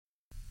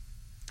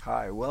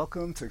Hi,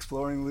 welcome to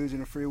Exploring the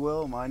Illusion of Free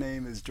Will. My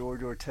name is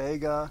George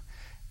Ortega,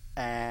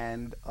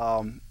 and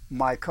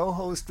my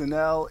co-host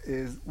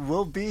Danelle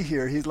will be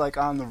here. He's like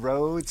on the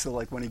road, so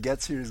like when he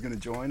gets here, he's going to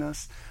join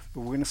us.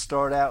 But we're going to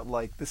start out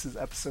like this is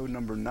episode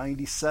number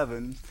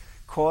 97.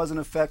 Cause and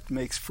effect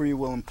makes free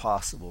will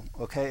impossible.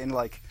 Okay, and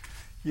like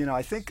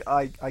I think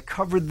I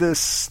covered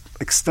this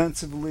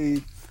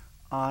extensively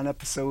on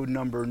episode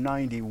number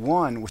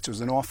 91, which was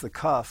an off the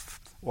cuff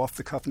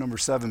number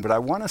 7, but I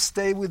want to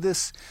stay with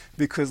this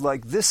because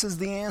like this is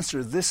the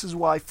answer. This is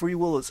why free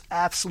will is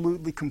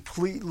absolutely,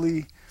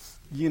 completely,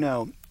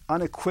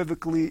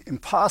 unequivocally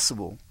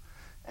impossible.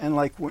 And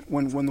like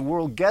when the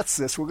world gets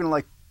this, we're going to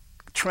like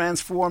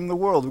transform the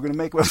world. We're going to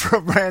make it for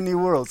a brand new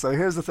world. So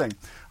here's the thing.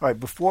 All right,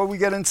 before we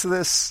get into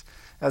this,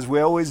 as we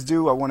always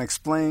do, I want to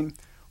explain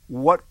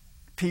what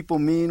people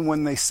mean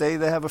when they say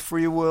they have a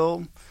free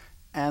will,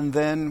 and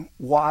then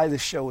why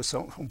this show is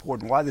so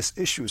important, why this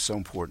issue is so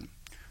important.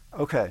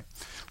 Okay,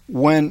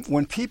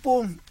 when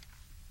people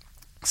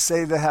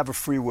say they have a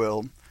free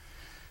will,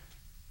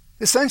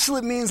 essentially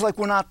it means like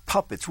we're not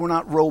puppets, we're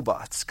not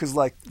robots, because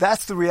like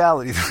that's the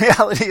reality. The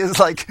reality is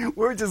like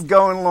we're just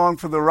going along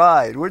for the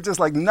ride. We're just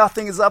like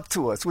nothing is up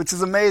to us, which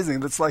is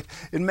amazing. It's like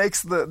it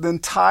makes the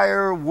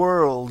entire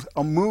world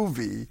a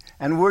movie,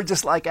 and we're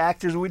just like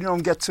actors. We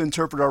don't get to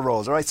interpret our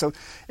roles. All right, so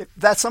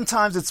that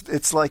sometimes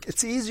it's like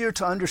it's easier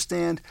to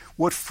understand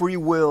what free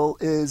will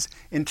is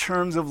in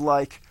terms of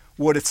like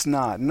what it's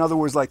not. In other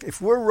words, like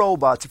if we're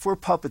robots, if we're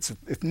puppets,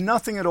 if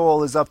nothing at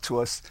all is up to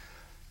us,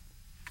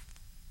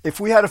 if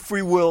we had a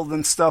free will,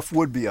 then stuff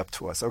would be up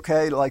to us,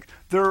 okay? Like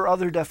there are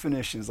other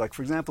definitions. Like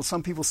for example,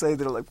 some people say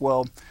that like,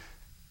 well,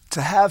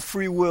 to have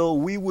free will,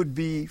 we would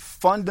be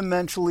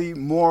fundamentally,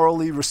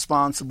 morally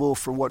responsible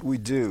for what we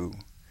do.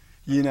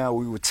 We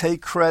would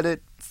take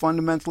credit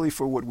fundamentally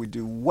for what we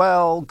do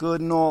well,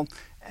 good and all,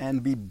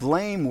 and be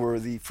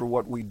blameworthy for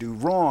what we do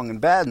wrong and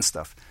bad and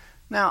stuff.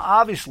 Now,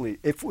 obviously,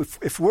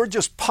 if we're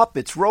just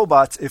puppets,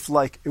 robots, if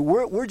like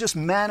we're just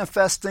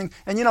manifesting,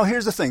 and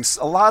here's the thing: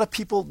 a lot of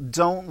people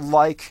don't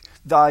like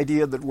the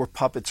idea that we're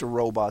puppets or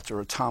robots or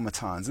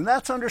automatons, and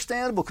that's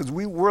understandable because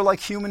we're like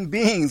human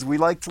beings. We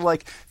like to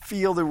like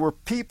feel that we're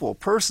people,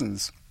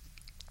 persons.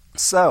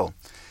 So,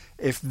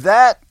 if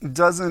that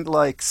doesn't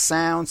like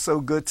sound so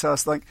good to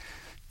us, like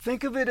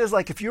think of it as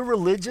like if you're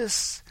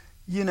religious.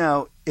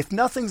 If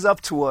nothing's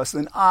up to us,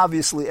 then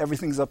obviously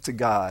everything's up to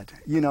God.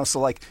 So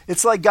like,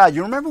 it's like God.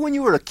 You remember when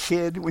you were a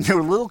kid, when you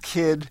were a little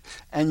kid,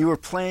 and you were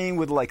playing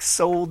with like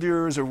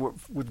soldiers or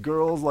with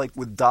girls, like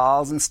with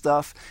dolls and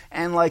stuff,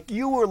 and like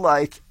you were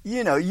like,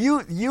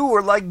 you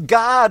were like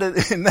God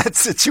in that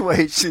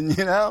situation,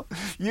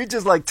 You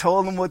just like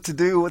told them what to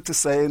do, what to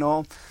say and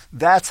all.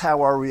 That's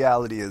how our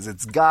reality is.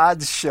 It's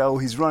God's show.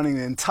 He's running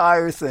the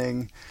entire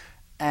thing.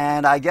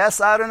 And I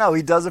guess, I don't know,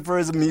 he does it for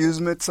his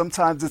amusement.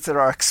 Sometimes it's at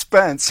our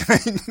expense.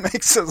 He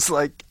makes us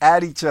like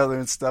at each other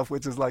and stuff,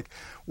 which is like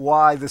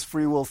why this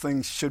free will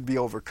thing should be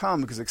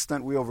overcome, because the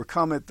extent we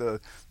overcome it, the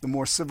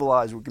more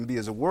civilized we can be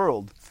as a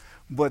world.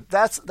 But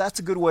that's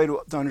a good way to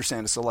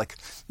understand it. So like,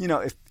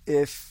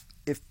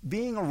 if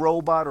being a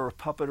robot or a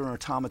puppet or an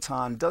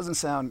automaton doesn't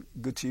sound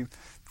good to you,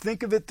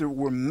 think of it that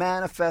we're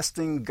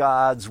manifesting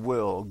God's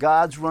will.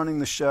 God's running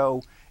the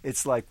show.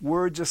 It's like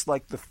we're just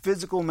like the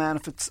physical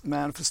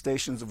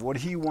manifestations of what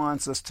he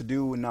wants us to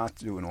do and not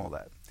to do and all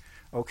that.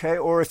 Okay?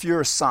 Or if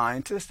you're a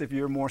scientist, if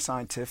you're more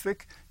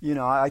scientific,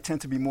 I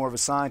tend to be more of a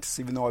scientist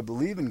even though I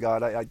believe in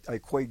God. I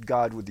equate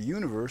God with the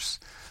universe.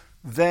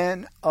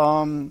 Then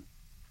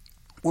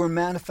we're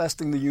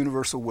manifesting the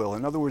universal will.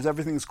 In other words,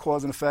 everything is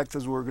cause and effect,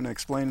 as we're going to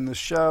explain in this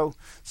show.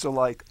 So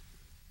like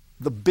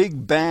the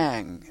Big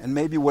Bang and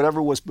maybe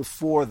whatever was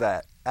before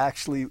that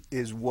actually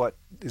is what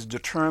is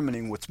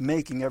determining what's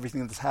making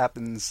everything that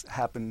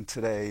happen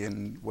today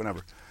and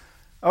whenever.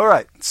 All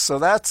right, so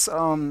that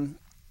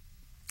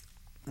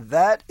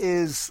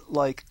is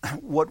like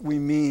what we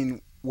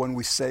mean when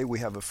we say we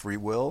have a free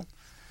will,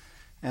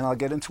 and I'll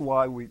get into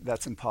why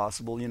that's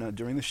impossible,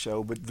 during the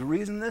show. But the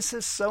reason this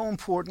is so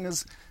important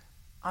is,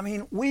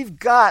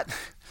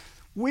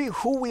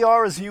 who we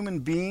are as human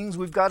beings,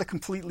 we've got it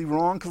completely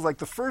wrong, because like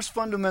the first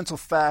fundamental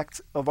fact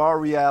of our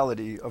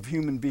reality of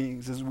human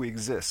beings is we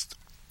exist.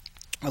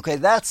 Okay,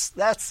 that's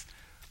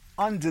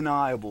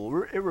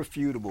undeniable,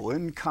 irrefutable,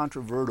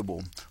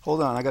 incontrovertible.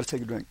 Hold on, I got to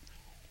take a drink.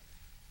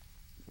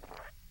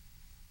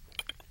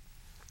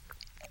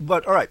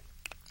 But all right,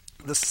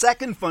 the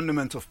second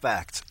fundamental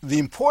fact, the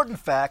important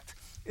fact,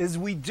 is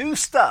we do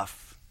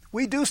stuff.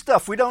 We do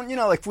stuff. We don't,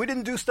 like if we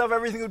didn't do stuff,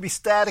 everything would be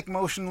static,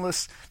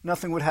 motionless,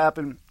 nothing would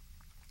happen.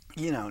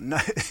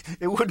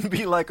 It wouldn't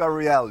be like our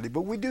reality,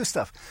 but we do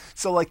stuff.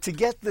 So like to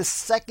get this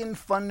second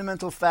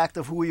fundamental fact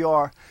of who we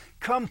are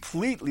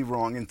completely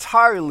wrong,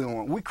 entirely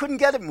wrong, we couldn't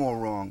get it more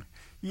wrong.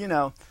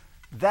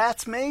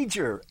 That's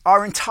major.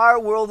 Our entire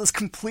world is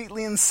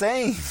completely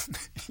insane,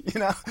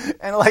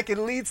 and like it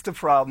leads to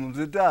problems.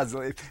 It does.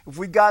 If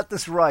we got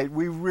this right,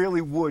 we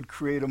really would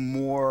create a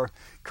more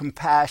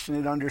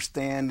compassionate,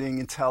 understanding,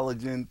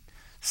 intelligent,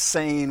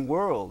 sane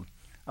world.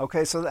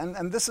 Okay, so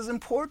and this is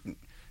important.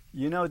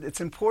 You know, it's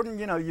important,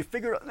 you know, you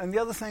figure, and the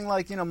other thing,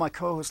 like, you know, my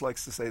co-host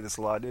likes to say this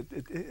a lot,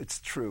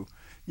 it's true.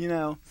 You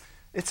know,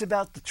 it's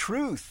about the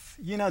truth.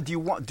 You know, do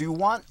you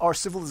want our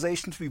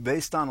civilization to be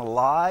based on a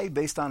lie,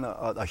 based on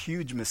a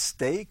huge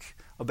mistake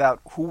about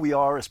who we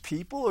are as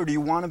people, or do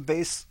you want to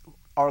base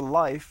our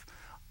life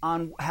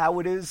on how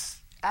it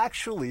is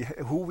actually,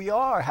 who we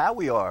are, how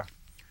we are?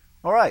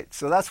 All right,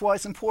 so that's why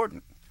it's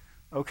important.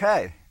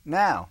 Okay,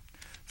 now,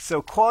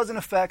 so cause and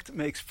effect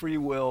makes free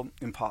will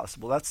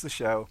impossible. That's the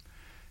show.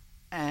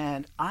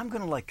 And I'm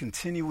going to like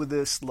continue with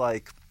this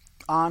like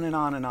on and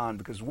on and on,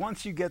 because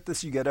once you get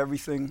this, you get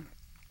everything.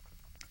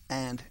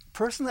 And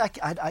personally,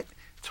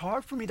 it's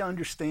hard for me to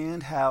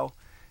understand how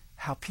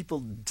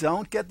people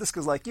don't get this,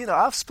 because like, you know,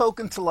 I've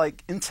spoken to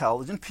like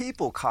intelligent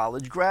people,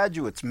 college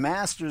graduates,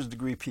 master's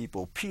degree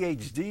people,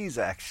 PhDs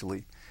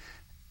actually.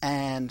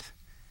 And,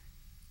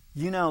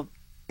 you know,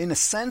 in a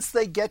sense,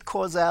 they get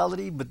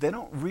causality, but they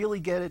don't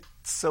really get it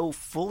so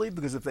fully,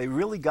 because if they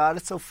really got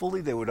it so fully,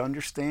 they would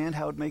understand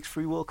how it makes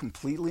free will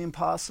completely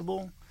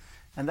impossible.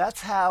 And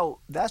that's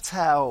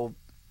how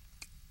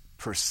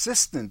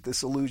persistent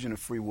this illusion of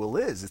free will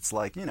is. It's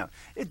like, you know,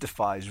 it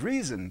defies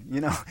reason,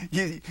 you know.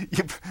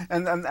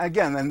 And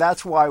again, and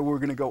that's why we're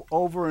going to go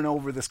over and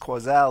over this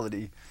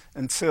causality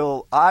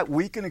until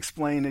we can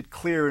explain it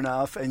clear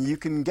enough and you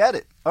can get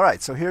it. All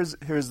right, so here's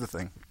the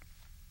thing.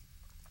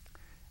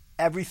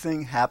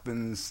 Everything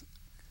happens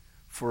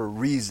for a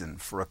reason,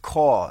 for a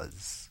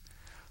cause.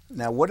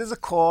 Now, what is a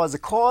cause? A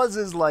cause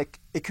is like,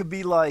 it could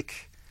be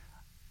like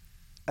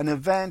an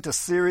event, a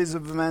series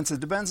of events.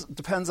 It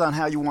depends on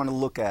how you want to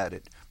look at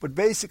it. But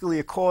basically,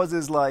 a cause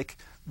is like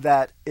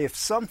that if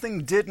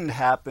something didn't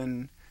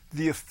happen,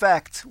 the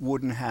effect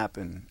wouldn't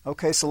happen.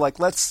 Okay, so like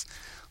let's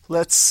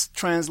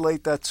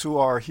translate that to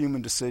our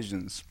human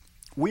decisions.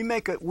 We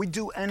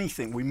do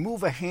anything. We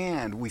move a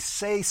hand. We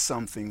say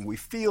something. We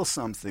feel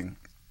something.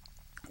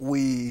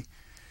 We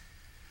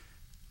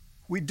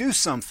do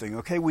something,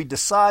 okay? We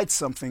decide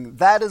something.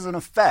 That is an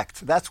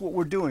effect. That's what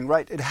we're doing,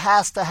 right? It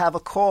has to have a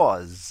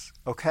cause,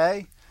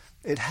 okay?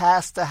 It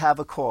has to have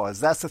a cause.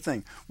 That's the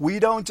thing. We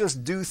don't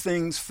just do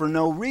things for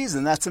no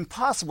reason. That's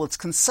impossible. It's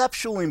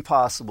conceptually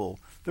impossible.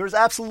 There's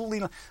absolutely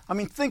no... I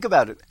mean, think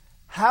about it.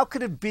 How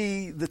could it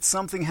be that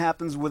something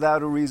happens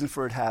without a reason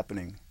for it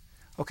happening?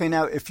 Okay,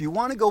 now, if you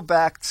want to go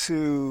back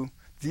to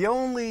the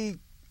only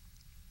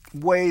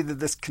way that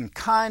this can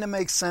kind of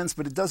make sense,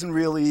 but it doesn't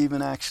really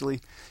even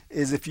actually,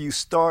 is if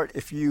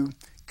you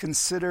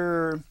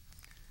consider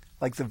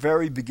like the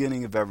very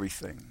beginning of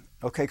everything.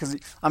 Okay, because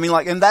I mean,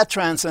 like, and that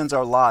transcends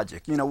our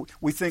logic. You know,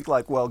 we think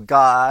like, well,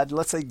 God,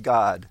 let's say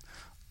God.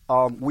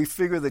 We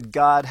figure that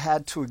God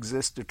had to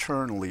exist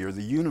eternally, or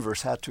the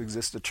universe had to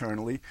exist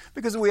eternally,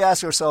 because we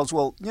ask ourselves,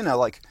 well, you know,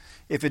 like,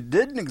 if it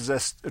didn't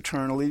exist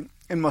eternally,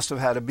 it must have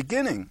had a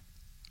beginning.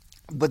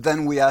 But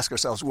then we ask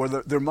ourselves,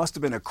 well, there must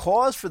have been a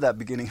cause for that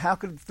beginning. How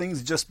could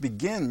things just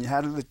begin? How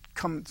did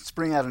it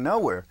spring out of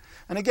nowhere?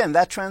 And again,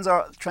 that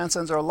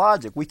transcends our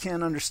logic. We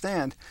can't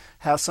understand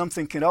how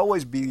something can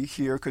always be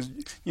here, because,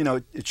 you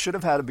know, it should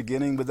have had a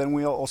beginning, but then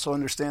we also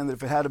understand that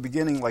if it had a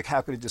beginning, like,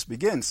 how could it just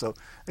begin? So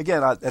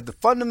again, at the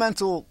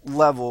fundamental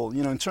level,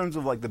 you know, in terms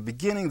of like the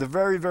beginning, the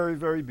very, very,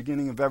 very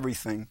beginning of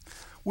everything,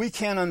 we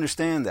can't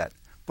understand that.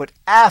 But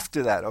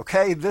after that,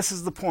 okay, this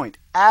is the point.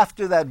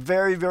 After that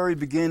very, very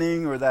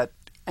beginning, or that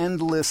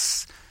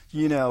endless,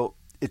 you know,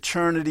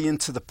 eternity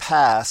into the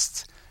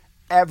past,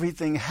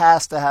 everything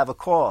has to have a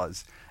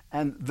cause.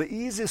 And the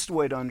easiest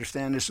way to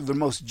understand this, the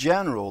most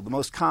general, the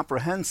most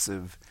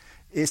comprehensive,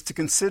 is to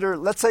consider,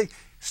 let's say,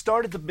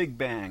 start at the Big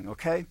Bang,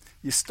 okay?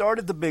 You start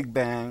at the Big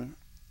Bang,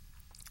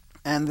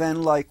 and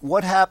then, like,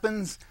 what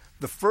happens?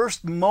 The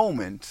first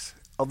moment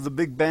of the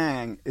Big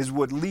Bang is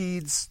what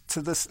leads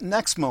to this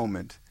next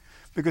moment.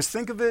 Because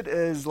think of it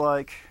as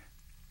like,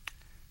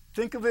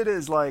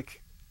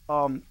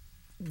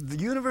 the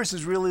universe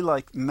is really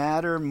like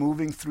matter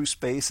moving through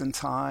space and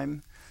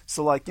time.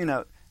 So like, you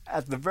know,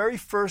 at the very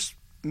first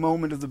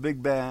moment of the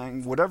Big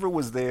Bang, whatever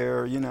was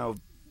there, you know,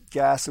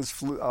 gases,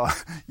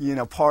 you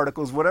know,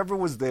 particles, whatever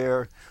was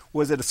there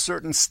was at a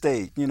certain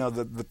state. You know,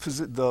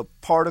 the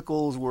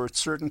particles were at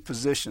certain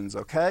positions,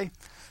 okay?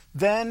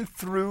 Then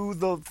through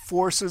the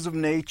forces of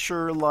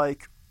nature,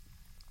 like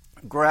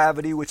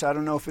gravity, which I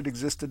don't know if it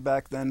existed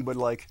back then, but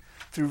like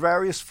through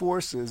various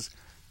forces,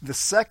 the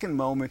second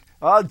moment,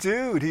 oh,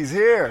 dude, he's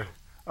here.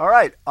 All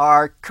right,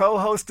 our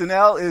co-host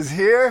Anel is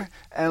here.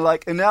 And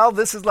like, Anel,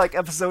 this is like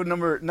episode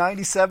number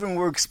 97.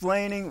 We're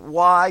explaining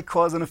why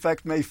cause and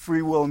effect make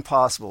free will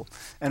impossible.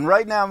 And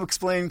right now I'm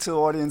explaining to the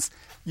audience,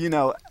 you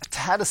know,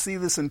 how to see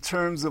this in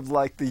terms of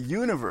like the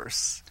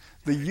universe.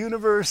 The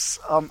universe,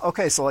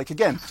 okay, so like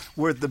again,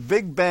 we're at the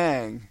Big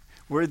Bang.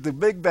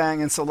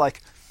 And so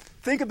like,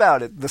 think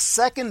about it. The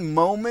second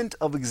moment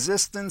of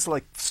existence,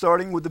 like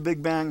starting with the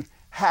Big Bang,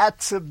 had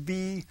to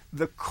be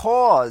the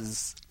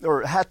cause,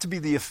 or had to be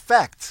the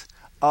effect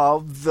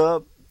of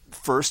the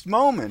first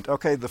moment.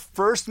 Okay, the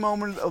first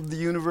moment of the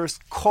universe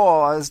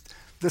caused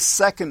the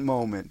second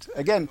moment.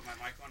 Again, put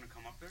my mic on and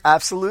come up there?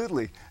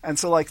 Absolutely. And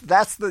so, like,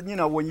 that's the,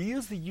 when you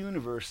use the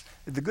universe,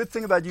 the good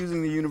thing about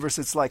using the universe,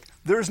 it's like,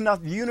 the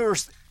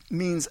universe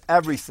means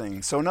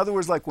everything. So in other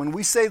words, like when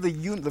we say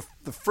the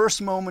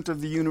first moment of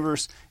the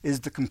universe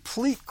is the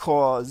complete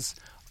cause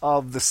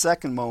of the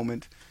second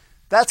moment,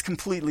 that's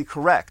completely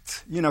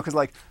correct. Because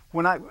like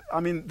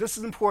this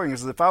is important,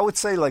 because if I would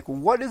say like,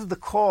 what is the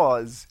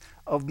cause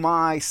of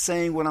my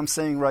saying what I'm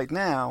saying right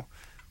now?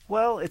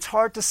 Well, it's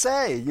hard to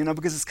say,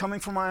 because it's coming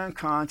from my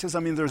unconscious.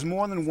 I mean, there's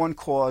more than one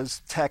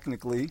cause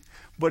technically,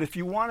 but if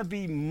you want to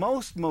be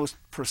most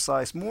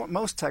precise,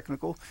 most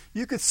technical,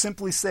 you could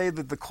simply say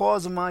that the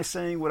cause of my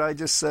saying what I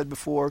just said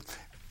before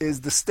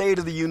is the state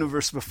of the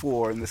universe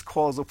before in this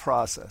causal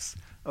process.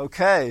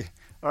 Okay,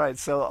 all right.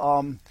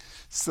 So,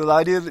 the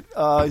idea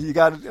that you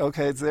got it.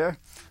 Okay, it's there.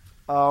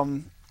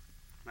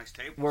 Nice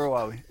tables. Where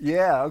are we?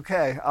 Yeah,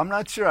 okay. I'm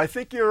not sure. I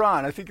think you're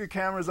on. I think your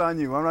camera's on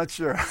you. I'm not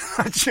sure.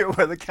 I'm not sure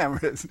where the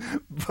camera is.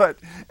 But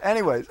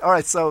anyways, all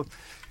right, so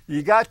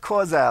you got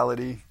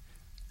causality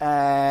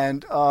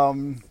and,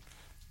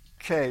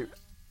 okay.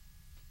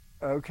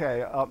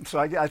 So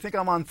I think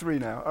I'm on 3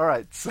 now. All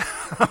right, so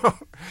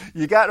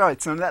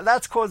so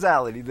that's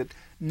causality, that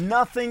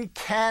nothing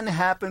can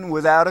happen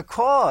without a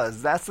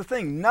cause. That's the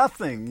thing.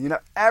 Nothing.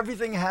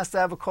 Everything has to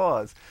have a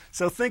cause.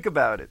 So think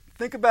about it.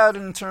 Think about it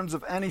in terms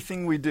of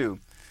anything we do.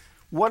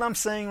 What I'm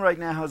saying right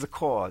now has a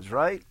cause,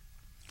 right?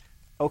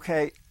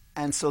 Okay,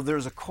 and so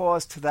there's a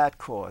cause to that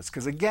cause.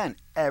 Because again,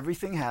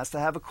 everything has to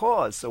have a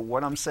cause. So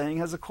what I'm saying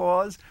has a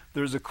cause.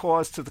 There's a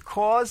cause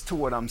to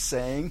what I'm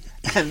saying.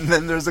 And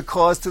then there's a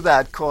cause to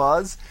that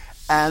cause.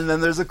 And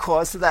then there's a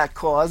cause to that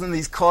cause. And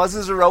these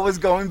causes are always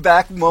going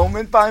back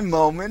moment by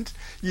moment.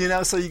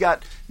 So you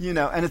got,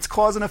 and it's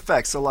cause and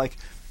effect. So like,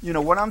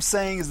 what I'm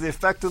saying is the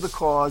effect of the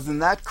cause,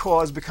 and that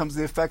cause becomes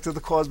the effect of the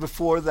cause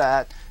before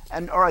that.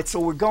 And all right, so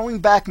we're going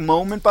back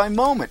moment by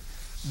moment.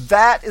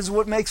 That is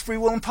what makes free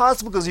will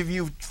impossible, because if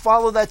you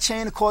follow that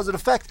chain of cause and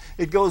effect,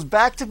 it goes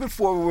back to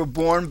before we were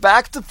born,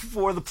 back to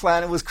before the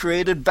planet was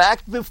created,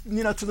 back to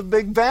the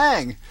Big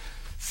Bang.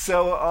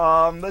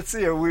 So let's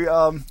see. Are we?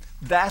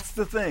 That's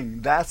the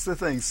thing. That's the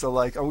thing. So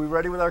like, are we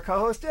ready with our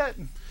co-host yet?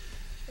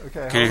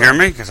 Okay. Can you hear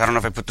me? Because I don't know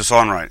if I put this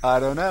on right. I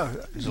don't know.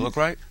 Does it look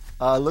right?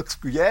 It looks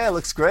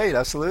great.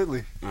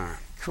 Absolutely. All right.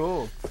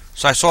 Cool.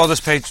 So I saw this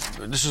page.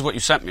 This is what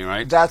you sent me,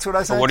 right? That's what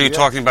I sent you. What are you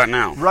talking about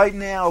now? Right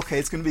now, okay,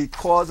 it's going to be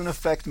cause and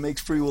effect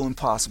makes free will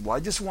impossible. I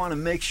just want to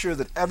make sure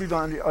that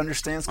everybody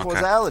understands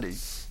causality.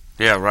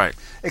 Yeah, right.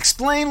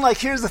 Explain, like,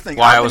 here's the thing.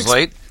 Why I was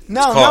late?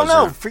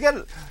 No, forget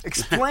it.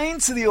 Explain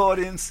to the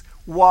audience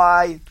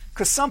why,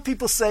 because some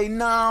people say,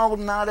 no,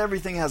 not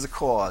everything has a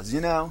cause,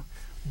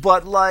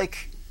 But,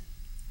 like,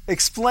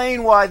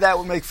 explain why that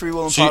would make free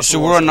will impossible. So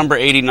we're on number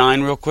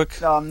 89 real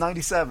quick?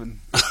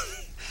 97.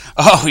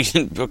 Oh,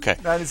 okay.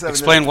 97.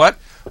 Explain what?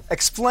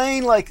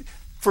 Explain, like,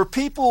 for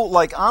people,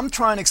 like, I'm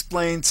trying to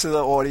explain to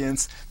the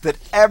audience that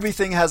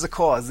everything has a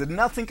cause, that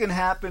nothing can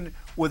happen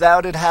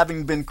without it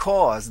having been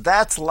caused.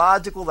 That's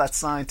logical, that's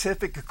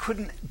scientific, it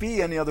couldn't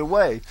be any other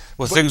way.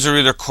 Well, things are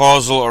either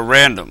causal or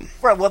random.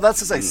 Right, well, that's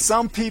to say,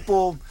 some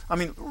people,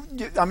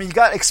 you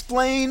got to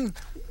explain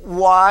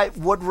what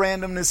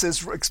randomness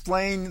is,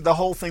 explain the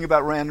whole thing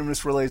about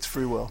randomness relates to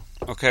free will.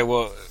 Okay,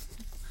 well,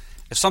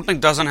 if something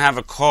doesn't have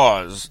a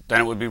cause,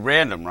 then it would be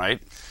random,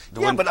 right?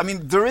 But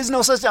there is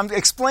no such.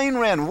 Explain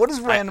random. What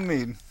does random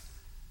mean?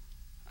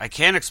 I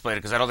can't explain it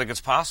because I don't think it's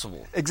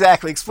possible.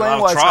 Exactly.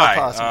 Explain why it's not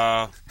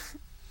possible.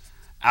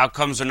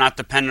 Outcomes are not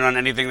dependent on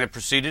anything that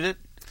preceded it,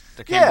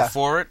 that came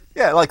before it.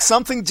 Yeah, like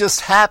something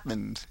just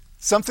happened.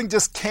 Something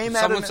just came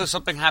out of it. Someone says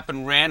something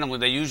happened randomly,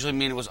 they usually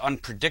mean it was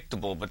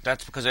unpredictable, but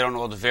that's because they don't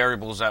know all the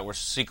variables that were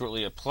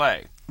secretly at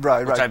play.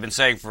 Right. Which I've been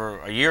saying for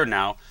a year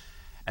now.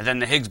 And then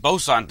the Higgs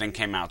boson thing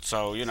came out.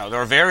 So,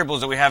 there are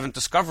variables that we haven't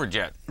discovered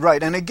yet.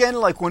 Right. And again,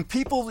 like when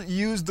people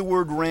use the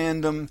word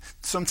random,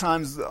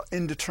 sometimes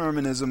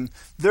indeterminism,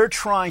 they're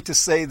trying to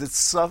say that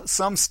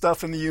some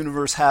stuff in the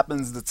universe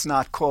happens that's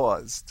not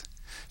caused.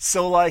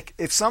 So, like,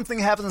 if something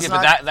happens... Yeah,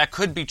 but that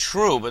could be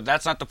true, but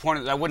that's not the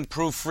point. That wouldn't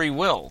prove free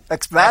will.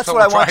 That's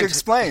what I want to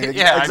explain.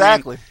 Yeah,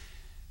 exactly.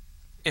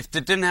 If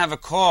it didn't have a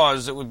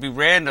cause, it would be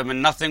random,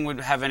 and nothing would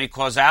have any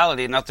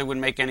causality, and nothing would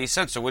make any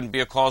sense. There wouldn't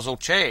be a causal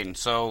chain.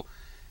 So...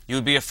 you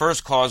would be a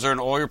first causer,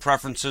 and all your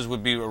preferences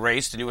would be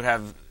erased, and you would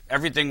have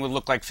everything would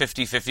look like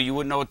 50-50. You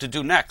wouldn't know what to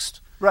do next.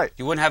 Right.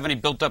 You wouldn't have any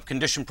built-up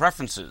conditioned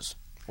preferences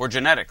or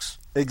genetics.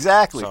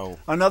 Exactly. So,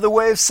 another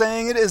way of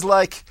saying it is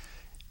like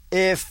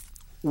if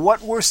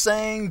what we're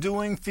saying,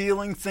 doing,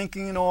 feeling,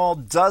 thinking, and all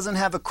doesn't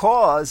have a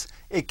cause,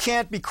 it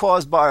can't be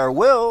caused by our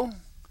will.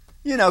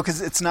 Because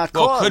it's not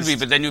caused. Well, it could be,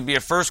 but then you'd be a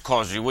first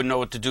causer. You wouldn't know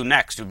what to do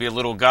next. You'd be a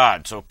little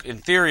god. So, in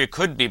theory, it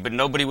could be, but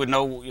nobody would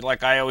know.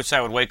 Like I always say,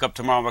 I would wake up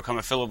tomorrow and become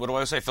a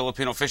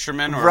Filipino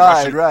fisherman? Or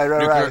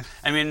Right.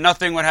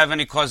 Nothing would have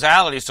any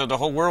causality, so the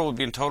whole world would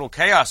be in total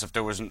chaos if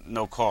there was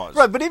no cause.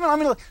 Right, but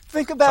even,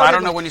 think about it. I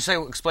don't know when you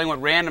say, explain what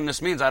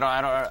randomness means. I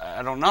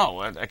don't know.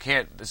 I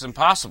can't. It's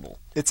impossible.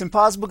 It's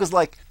impossible because,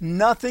 like,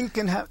 nothing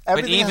can have.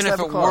 But even if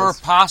it were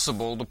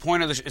possible, the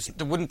point of this is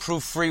it wouldn't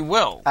prove free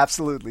will.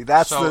 Absolutely.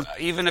 That's so.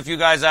 Even if you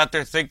guys out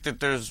there think that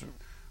there's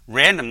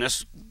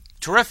randomness,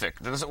 terrific.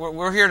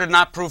 We're here to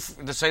not prove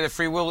to say that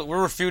free will.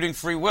 We're refuting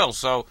free will.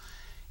 So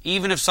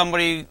even if some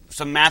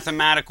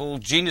mathematical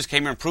genius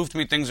came here and proved to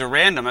me things are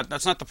random,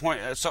 that's not the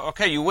point. So,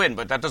 okay, you win,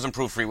 but that doesn't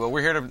prove free will.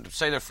 We're here to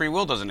say that free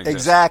will doesn't exist.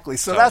 Exactly.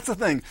 So that's the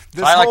thing.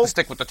 I like to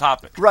stick with the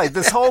topic. Right.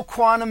 This whole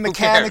quantum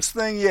mechanics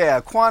thing,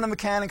 quantum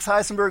mechanics,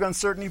 Heisenberg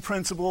uncertainty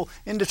principle,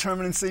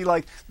 indeterminacy,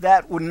 like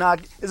that would not,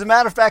 as a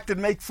matter of fact,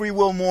 it'd make free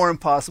will more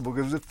impossible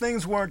because if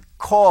things weren't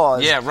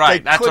caused,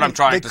 that's what I'm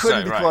trying to say. They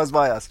couldn't be caused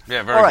by us.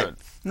 Yeah, very good.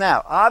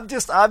 Now, I've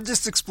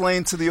just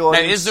explained to the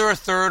audience. Now, is there a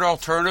third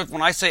alternative?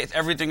 When I say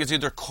everything is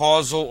either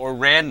causal or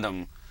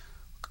random,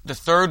 the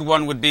third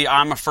one would be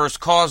I'm a first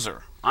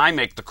causer. I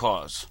make the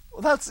cause.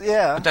 Well,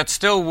 But that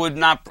still would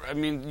not. I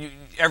mean,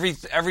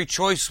 every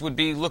choice would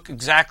look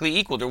exactly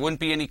equal. There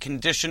wouldn't be any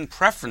conditioned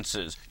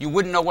preferences. You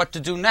wouldn't know what to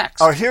do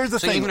next. Here's the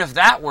thing. So even if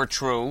that were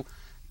true,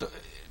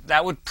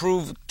 that would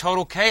prove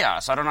total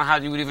chaos. I don't know how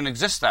you would even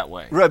exist that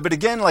way. Right, but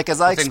again, like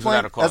as I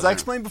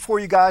explained before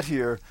you got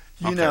here.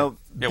 You know,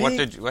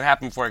 what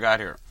happened before I got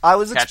here? I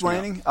was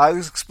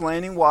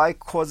explaining why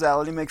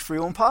causality makes free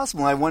will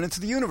impossible. And I went into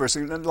the universe,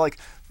 and like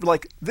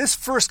this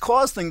first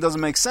cause thing doesn't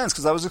make sense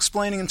because I was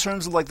explaining in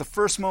terms of like the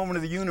first moment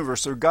of the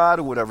universe or God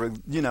or whatever.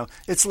 You know,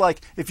 it's like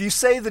if you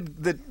say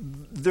that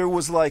there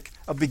was like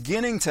a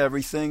beginning to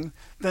everything,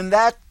 then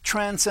that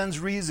transcends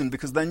reason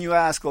because then you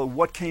ask, well,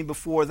 what came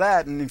before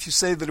that? And if you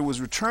say that it was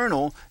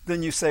eternal,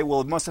 then you say,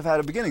 well, it must have had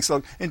a beginning.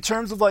 So in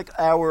terms of like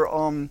our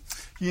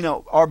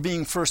our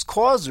being first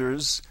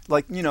causers,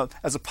 like,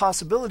 as a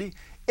possibility,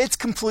 it's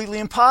completely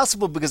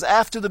impossible because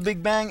after the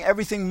Big Bang,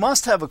 everything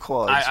must have a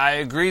cause. I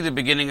agree the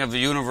beginning of the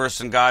universe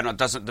and God,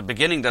 the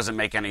beginning doesn't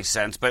make any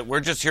sense, but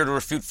we're just here to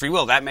refute free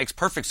will. That makes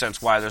perfect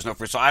sense why there's no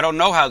free will. So I don't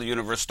know how the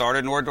universe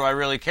started, nor do I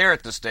really care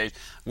at this stage.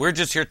 We're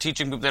just here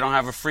teaching people they don't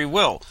have a free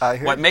will.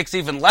 What makes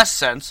even less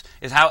sense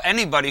is how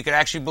anybody could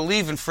actually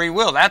believe in free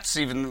will. That's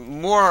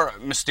even more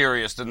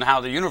mysterious than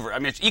how the universe... I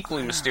mean, it's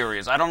equally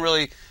mysterious. I don't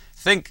really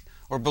think...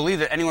 or believe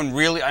that anyone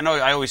really... I know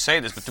I always say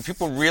this, but do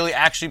people really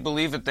actually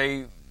believe that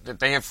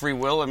they have free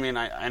will? I mean,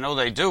 I know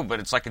they do, but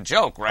it's like a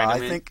joke, right?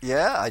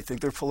 I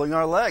think they're pulling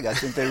our leg. I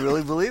think they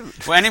really believe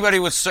it. Well, anybody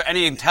with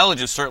any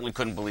intelligence certainly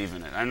couldn't believe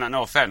in it. And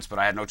no offense, but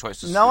I had no choice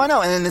to No, I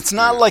know. And it's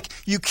not like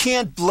you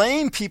can't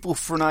blame people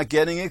for not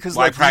getting it. Because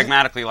I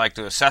pragmatically like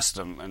to assess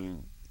them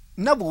and...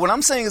 No, but what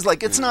I'm saying is,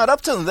 like, it's not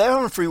up to them. They're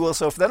having free will,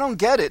 so if they don't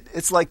get it,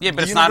 it's like... Yeah,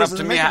 but it's not up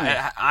to me.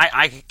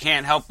 I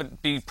can't help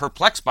but be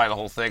perplexed by the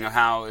whole thing of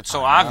how it's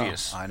so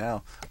obvious. I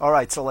know. All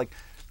right, so, like,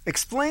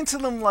 explain to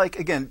them, like,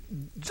 again,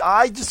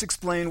 I just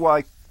explained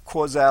why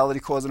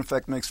causality, cause and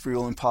effect makes free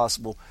will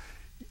impossible.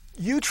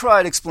 You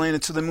try to explain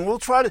it to them, and we'll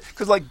try to...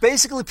 Because, like,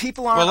 basically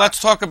people aren't... Well,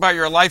 let's talk about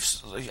your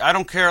life. I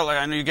don't care. Like,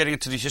 I know you're getting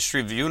into the history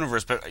of the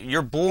universe, but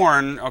you're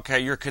born, okay,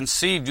 you're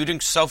conceived. You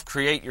didn't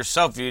self-create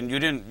yourself. You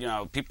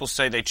didn't, people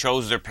say they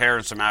chose their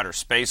parents from outer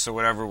space or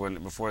whatever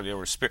before they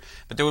were spirit.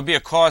 But there would be a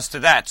cause to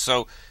that.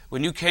 So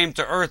when you came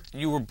to Earth,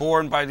 you were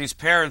born by these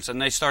parents,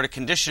 and they started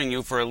conditioning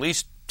you for at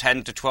least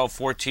 10 to 12,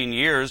 14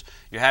 years.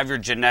 You have your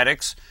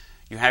genetics.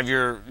 You have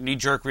your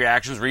knee-jerk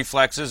reactions,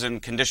 reflexes,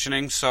 and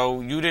conditioning, so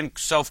you didn't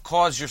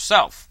self-cause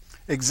yourself.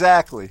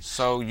 Exactly.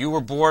 So you were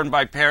born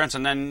by parents,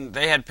 and then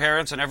they had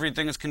parents, and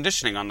everything is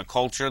conditioning on the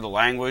culture, the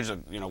language,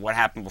 what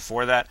happened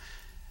before that.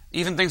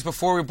 Even things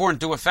before we were born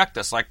do affect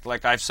us.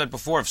 Like I've said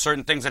before, if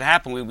certain things had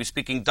happened, we would be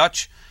speaking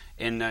Dutch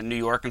in New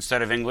York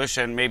instead of English,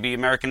 and maybe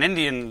American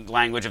Indian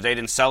language if they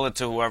didn't sell it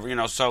to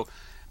whoever, So,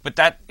 but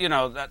that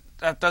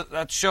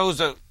shows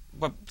that...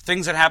 But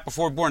things that happened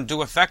before we were born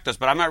do affect us,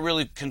 but I'm not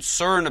really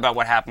concerned about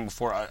what happened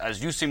before,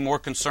 as you seem more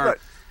concerned. Right.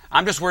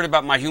 I'm just worried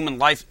about my human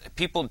life.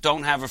 People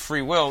don't have a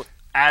free will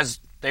as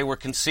they were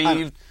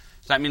conceived.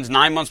 So that means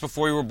 9 months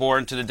before you were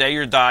born to the day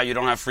you die, you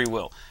don't have free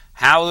will.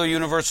 How the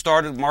universe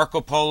started,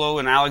 Marco Polo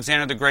and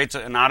Alexander the Great's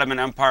and Ottoman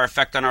Empire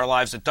effect on our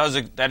lives,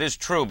 that is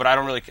true, but I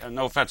don't really,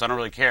 no offense, I don't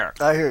really care.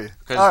 I hear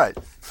you. All right.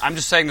 I'm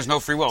just saying there's no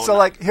free will. So,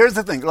 like, here's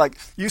the thing. Like,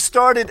 you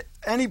started,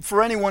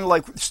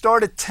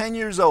 started 10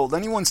 years old.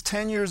 Anyone's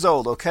 10 years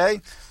old,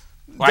 okay?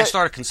 Well, I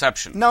started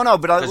conception. No,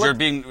 but... Because you're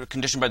being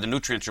conditioned by the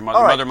nutrients. Your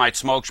mother might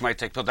smoke, she might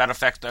take pills. That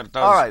affects... That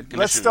does all right,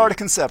 let's start a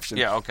conception.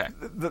 Yeah, okay.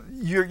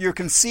 You're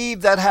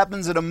conceived, that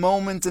happens at a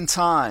moment in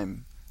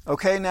time.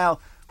 Okay, now...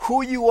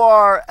 Who you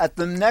are at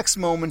the next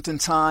moment in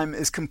time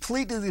is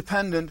completely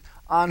dependent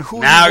on who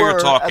you were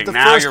at the first moment.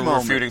 Now you're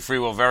refuting free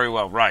will very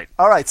well, right.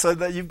 All right, so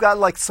that you've got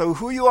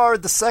who you are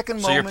at the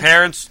second moment. So your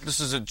parents, this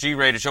is a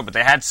G-rated show, but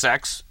they had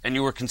sex and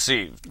you were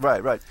conceived.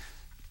 Right.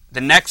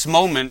 The next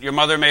moment, your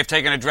mother may have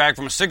taken a drag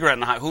from a cigarette in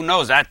the hospital. Who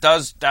knows?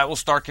 That will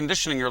start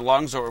conditioning your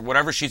lungs or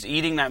whatever she's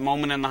eating that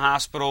moment in the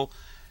hospital.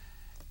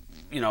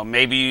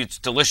 maybe it's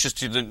delicious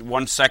to the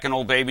 1 second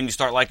old baby and you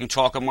start liking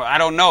chocolate more. I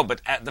don't know,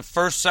 but at the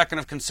first second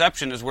of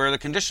conception is where the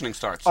conditioning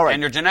starts. All right.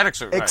 And your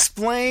genetics are right.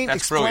 Explain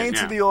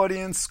Yeah. to the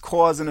audience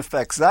cause and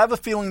effect. 'Cause I have a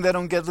feeling they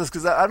don't get this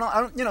because I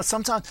don't.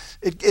 Sometimes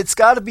it's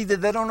got to be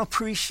that they don't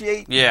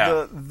appreciate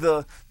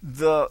the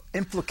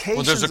implications.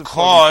 Well, there's a of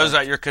cause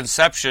at your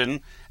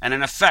conception and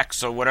an effect.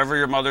 So whatever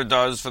your mother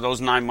does for those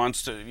 9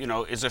 months,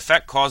 is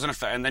effect, cause, and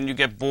effect. And then you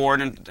get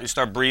born and you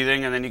start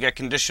breathing, and then you get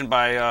conditioned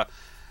by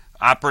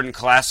operating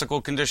classical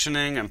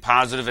conditioning and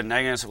positive and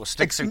negative with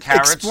sticks and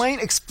carrots.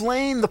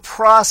 Explain the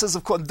process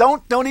of cause.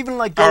 Don't even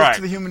go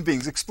to the human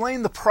beings.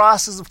 Explain the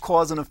process of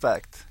cause and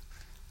effect.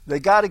 They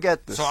got to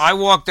get this. So I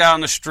walk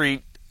down the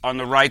street on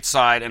the right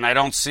side and I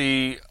don't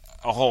see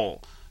a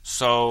hole.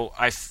 So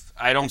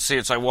I don't see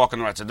it, so I walk on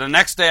the right side. The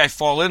next day I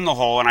fall in the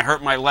hole and I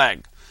hurt my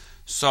leg.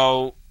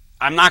 So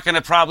I'm not going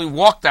to probably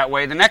walk that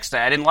way the next day.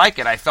 I didn't like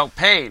it. I felt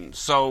pain.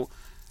 So,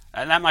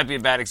 and that might be a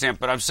bad example,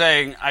 but I'm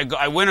saying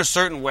I went a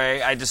certain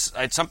way. I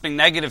had something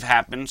negative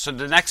happen. So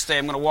the next day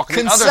I'm going to walk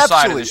on the other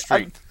side of the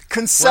street.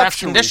 Conceptually. Well, that's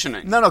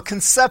conditioning. No,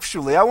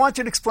 conceptually. I want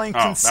you to explain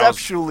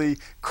conceptually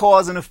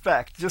cause and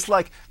effect. Just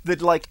like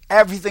that,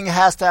 everything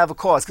has to have a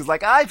cause. Because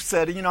I've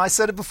said it, I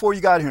said it before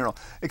you got here.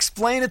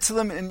 Explain it to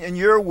them in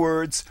your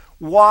words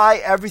why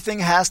everything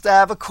has to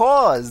have a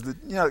cause.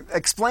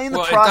 Explain the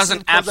process. Well, it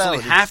doesn't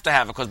absolutely have to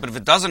have a cause, but if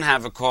it doesn't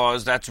have a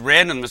cause, that's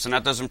randomness, and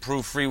that doesn't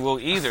prove free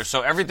will either.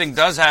 So everything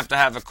does have to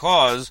have a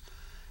cause,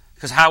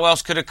 because how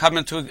else could it come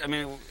into?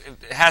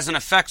 It has an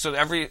effect, so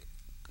every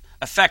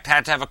effect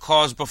had to have a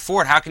cause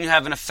before it. How can you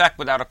have an effect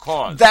without a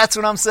cause? That's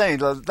what I'm saying.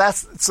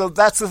 That's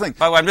the thing.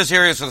 By the way, I'm just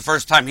hearing this for the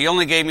first time. He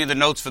only gave me the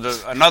notes for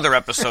another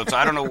episode, so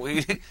I don't know.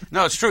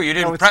 No, it's true. You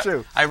didn't. No, it's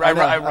true. I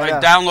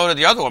downloaded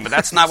the other one, but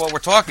that's not what we're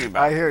talking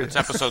about. I hear you. It's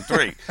episode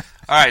 3.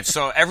 All right,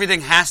 so everything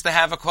has to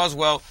have a cause.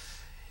 Well,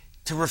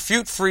 to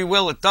refute free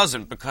will, it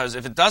doesn't, because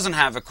if it doesn't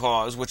have a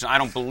cause, which I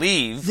don't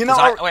believe,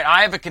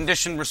 I have a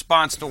conditioned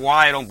response to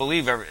why I don't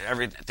believe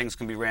things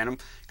can be random,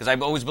 because I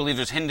always believe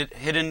there's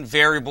hidden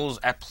variables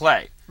at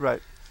play.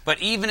 Right. But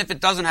even if it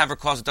doesn't have a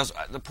cause, it does.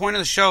 The point of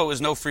the show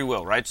is no free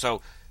will, right?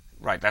 So,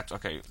 right, that's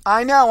okay.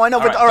 I know,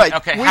 but all right.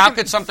 Okay, how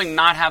could something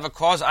not have a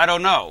cause? I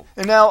don't know.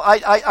 And now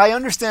I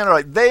understand. All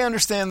right, they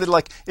understand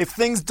that if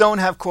things don't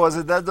have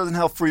causes, that doesn't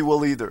help free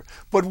will either.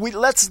 But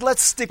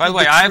let's stick. By the with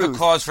way, the I truth. have a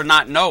cause for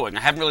not knowing.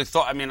 I haven't really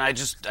thought. I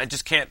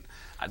just can't.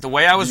 The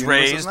way I was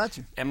raised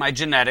and my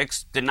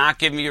genetics did not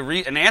give me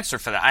an answer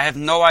for that. I have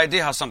no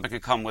idea how something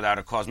could come without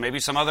a cause.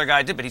 Maybe some other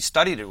guy did, but he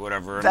studied it,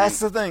 whatever. That's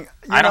the thing.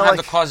 I don't have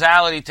the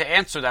causality to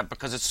answer that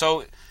because it's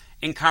so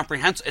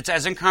incomprehensible. It's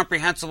as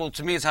incomprehensible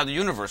to me as how the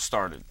universe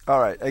started. All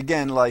right.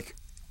 Again,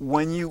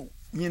 when you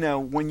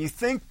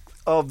think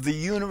of the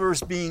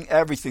universe being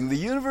everything, the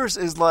universe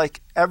is like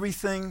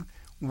everything,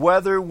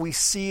 whether we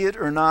see it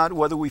or not,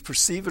 whether we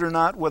perceive it or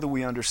not, whether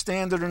we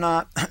understand it or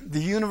not.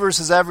 The universe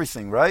is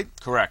everything, right?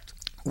 Correct.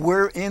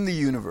 We're in the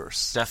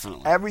universe.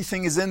 Definitely.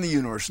 Everything is in the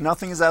universe.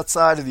 Nothing is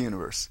outside of the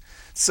universe.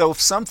 So if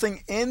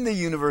something in the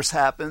universe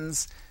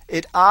happens,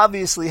 it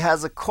obviously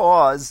has a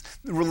cause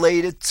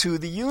related to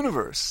the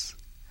universe.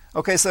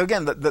 Okay, so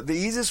again, the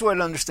easiest way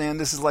to understand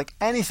this is like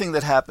anything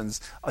that happens.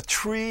 A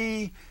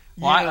tree...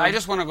 Well, I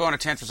just want to go on a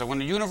tangent. So when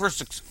the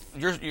universe,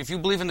 if you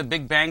believe in the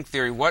Big Bang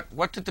Theory,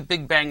 what did the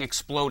Big Bang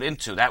explode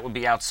into? That would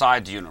be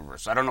outside the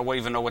universe. I don't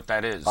even know what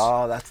that is.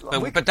 Oh,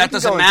 but that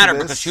doesn't matter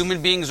because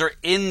human beings are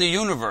in the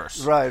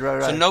universe. Right.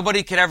 So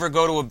nobody could ever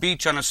go to a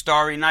beach on a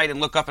starry night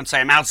and look up and say,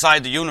 I'm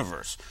outside the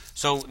universe.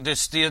 So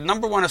the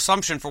number one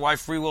assumption for why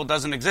free will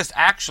doesn't exist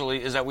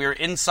actually is that we are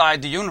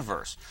inside the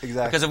universe.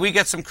 Exactly. Because if we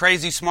get some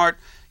crazy, smart,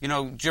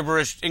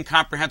 gibberish,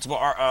 incomprehensible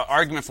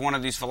argument from one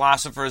of these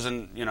philosophers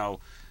and,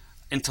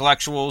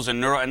 intellectuals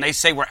and and they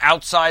say we're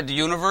outside the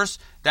universe,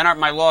 then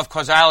my law of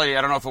causality,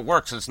 I don't know if it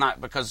works. It's not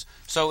because...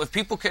 So if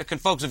people can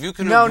folks, if you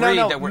can agree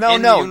that we're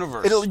in the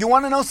universe... You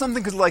want to know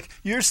something? Because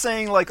you're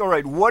saying all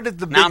right, what did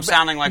the Big Bang... Now I'm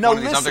sounding like one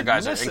of these other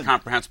guys that are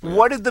incomprehensible.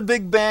 What did the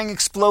Big Bang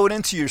explode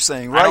into, you're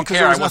saying, right? I don't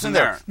care, I wasn't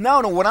there.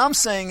 No, what I'm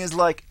saying is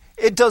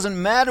it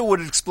doesn't matter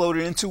what it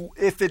exploded into.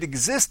 If it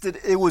existed,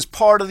 it was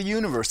part of the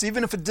universe,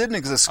 even if it didn't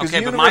exist.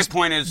 Okay, but my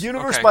point is...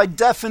 Universe by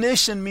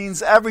definition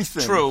means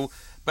everything. True.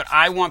 But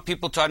I want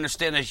people to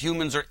understand that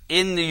humans are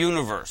in the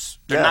universe.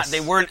 They're not.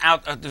 They weren't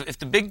out. If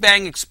the Big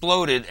Bang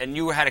exploded and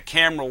you had a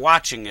camera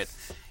watching it,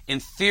 in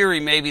theory,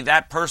 maybe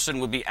that person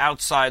would be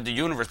outside the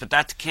universe. But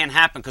that can't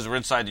happen because we're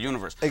inside the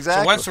universe.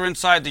 Exactly. So once we're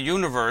inside the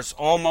universe,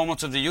 all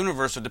moments of the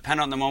universe are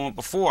dependent on the moment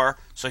before.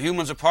 So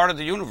humans are part of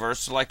the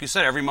universe. So like you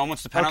said, every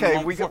moment's dependent on the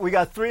moment before. We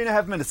got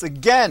 3.5 minutes.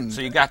 Again.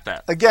 So you got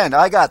that. Again,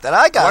 I got that.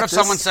 What if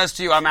someone says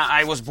to you,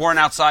 I was born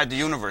outside the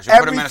universe? You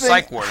put them in a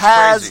psych ward. It's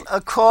has crazy. A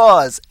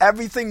cause.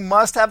 Everything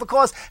must have a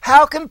cause.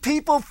 How can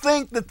people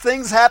think that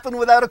things happen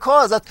without a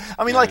cause?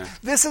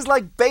 This is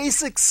like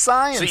basic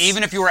science. So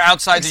even if you were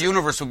outside the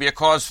universe, would be a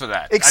cause for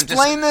that.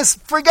 Explain this.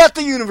 Forget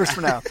the universe for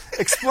now.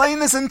 Explain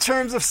this in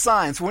terms of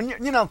science. When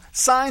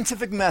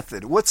scientific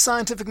method. What's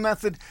scientific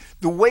method?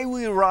 The way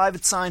we arrive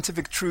at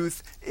scientific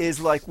truth is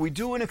like we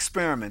do an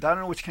experiment. I don't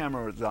know which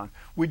camera it's on.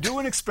 We do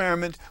an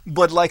experiment,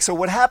 but so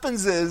what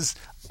happens is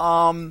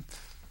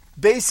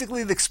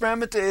basically the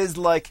experiment is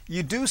like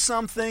you do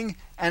something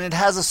and it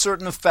has a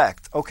certain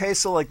effect. Okay,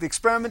 so the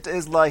experiment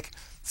is like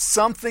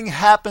something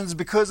happens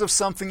because of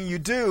something you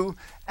do,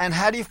 and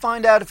how do you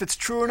find out if it's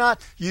true or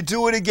not? You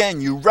do it again.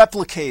 You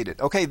replicate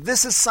it. Okay,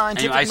 this is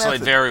scientific method. And you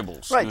isolate method.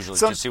 Variables, right. usually,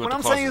 So to see what what the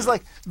I'm cause saying is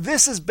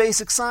this is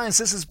basic science.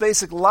 This is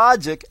basic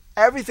logic.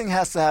 Everything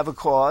has to have a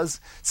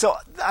cause. So,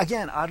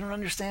 again, I don't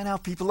understand how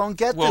people don't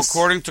get this. Well,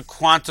 according to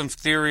quantum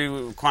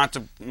theory,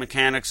 quantum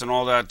mechanics and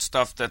all that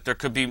stuff, that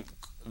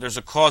there's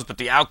a cause, but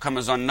the outcome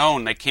is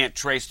unknown. They can't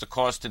trace the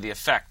cause to the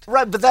effect.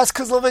 Right, but that's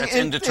because of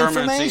indeterminacy,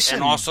 information.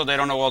 and also they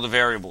don't know all the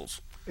variables.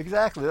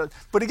 Exactly.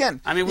 But again,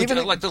 I mean,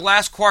 the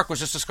last quark was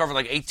just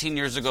discovered 18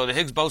 years ago. The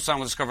Higgs boson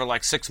was discovered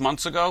 6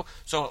 months ago.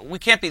 So we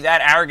can't be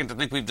that arrogant to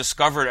think we've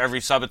discovered every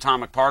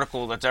subatomic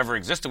particle that's ever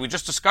existed. We're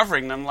just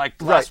discovering them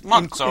last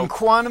month. In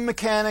quantum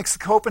mechanics, the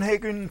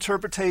Copenhagen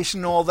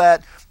interpretation, all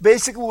that,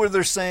 basically what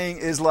they're saying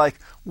is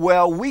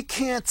well, we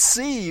can't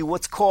see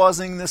what's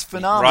causing this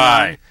phenomenon.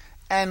 Right.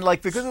 And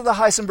because of the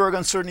Heisenberg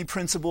uncertainty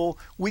principle,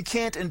 we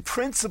can't in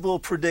principle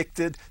predict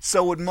it,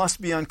 so it must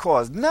be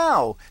uncaused.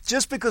 Now,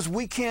 just because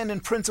we can't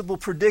in principle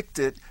predict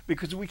it,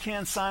 because we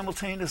can't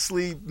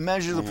simultaneously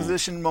measure the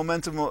position and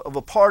momentum of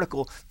a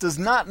particle, does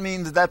not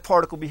mean that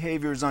particle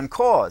behavior is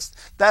uncaused.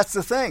 That's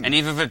the thing. And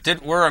even if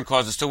it were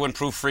uncaused, it still wouldn't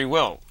prove free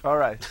will. All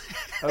right.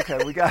 Okay,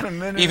 we got a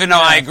minute. Even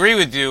though I agree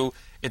with you,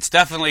 it's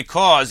definitely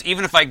caused.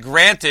 Even if I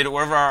granted,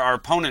 whoever our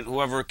opponent,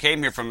 whoever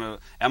came here from an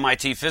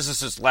MIT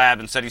physicist lab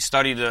and said he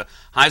studied the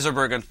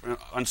Heisenberg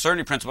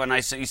uncertainty principle, and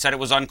he said it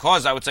was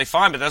uncaused, I would say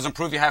fine, but it doesn't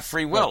prove you have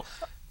free will.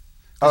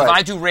 If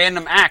I do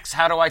random acts,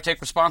 how do I take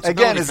responsibility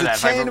for that? Again,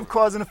 it's a chain of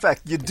cause and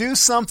effect. You do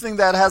something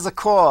that has a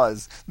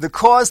cause. The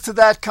cause to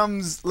that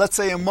comes, let's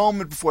say, a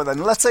moment before that.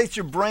 And let's say it's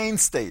your brain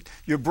state.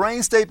 Your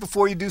brain state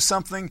before you do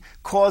something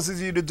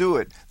causes you to do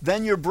it.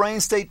 Then your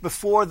brain state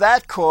before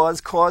that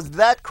cause caused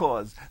that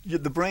cause.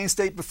 The brain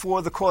state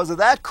before the cause of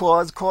that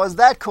cause caused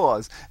that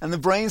cause. And the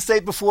brain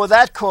state before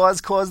that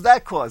cause caused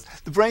that cause.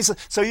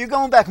 So you're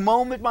going back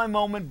moment by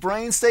moment,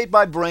 brain state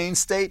by brain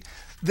state.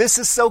 This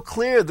is so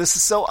clear. This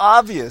is so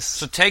obvious.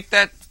 So take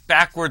that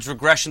backwards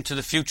regression to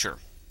the future,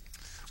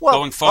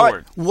 going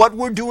forward. Right, what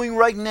we're doing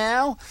right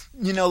now,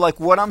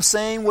 what I'm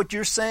saying, what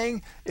you're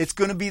saying, it's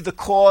going to be the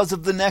cause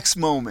of the next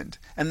moment.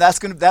 And that's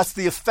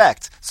the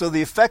effect. So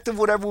the effect of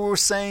whatever we're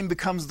saying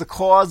becomes the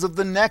cause of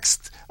the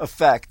next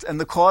effect and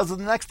the cause of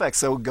the next effect.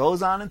 So it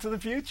goes on into the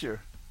future.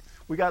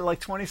 We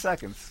got 20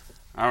 seconds.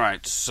 All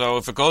right, so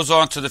if it goes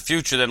on to the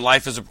future, then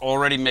life is an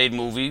already made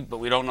movie, but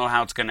we don't know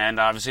how it's going to end.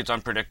 Obviously, it's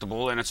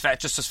unpredictable, and it's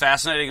just as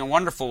fascinating and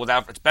wonderful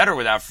it's better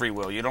without free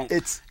will. You don't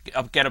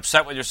get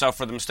upset with yourself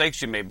for the mistakes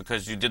you made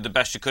because you did the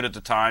best you could at the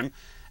time,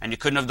 and you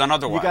couldn't have done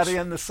otherwise. You got to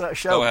end the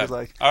show. Go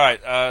ahead. All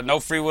right, no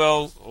free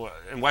will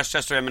in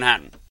Westchester and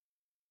Manhattan.